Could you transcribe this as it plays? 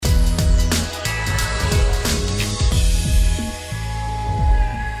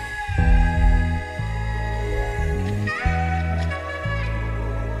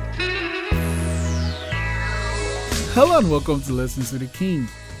Hello and welcome to Lessons with the King,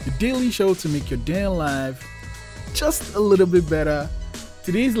 the daily show to make your day in life just a little bit better.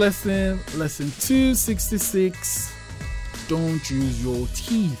 Today's lesson 266, don't use your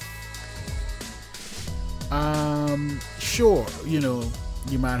teeth. Sure,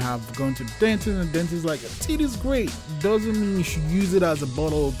 you might have gone to the dentist and the dentist is like, your teeth is great. Doesn't mean you should use it as a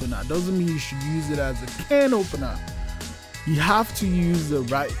bottle opener. Doesn't mean you should use it as a can opener. You have to use the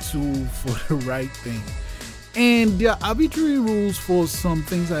right tool for the right thing. And there are arbitrary rules for some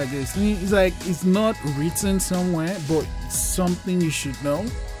things like this. It's like it's not written somewhere, but it's something you should know.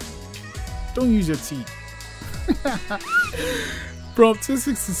 Don't use your teeth. From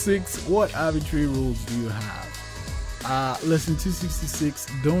 266, what arbitrary rules do you have? Lesson 266,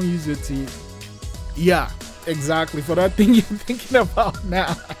 don't use your teeth. Yeah, exactly. For that thing you're thinking about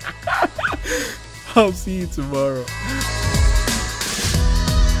now. I'll see you tomorrow.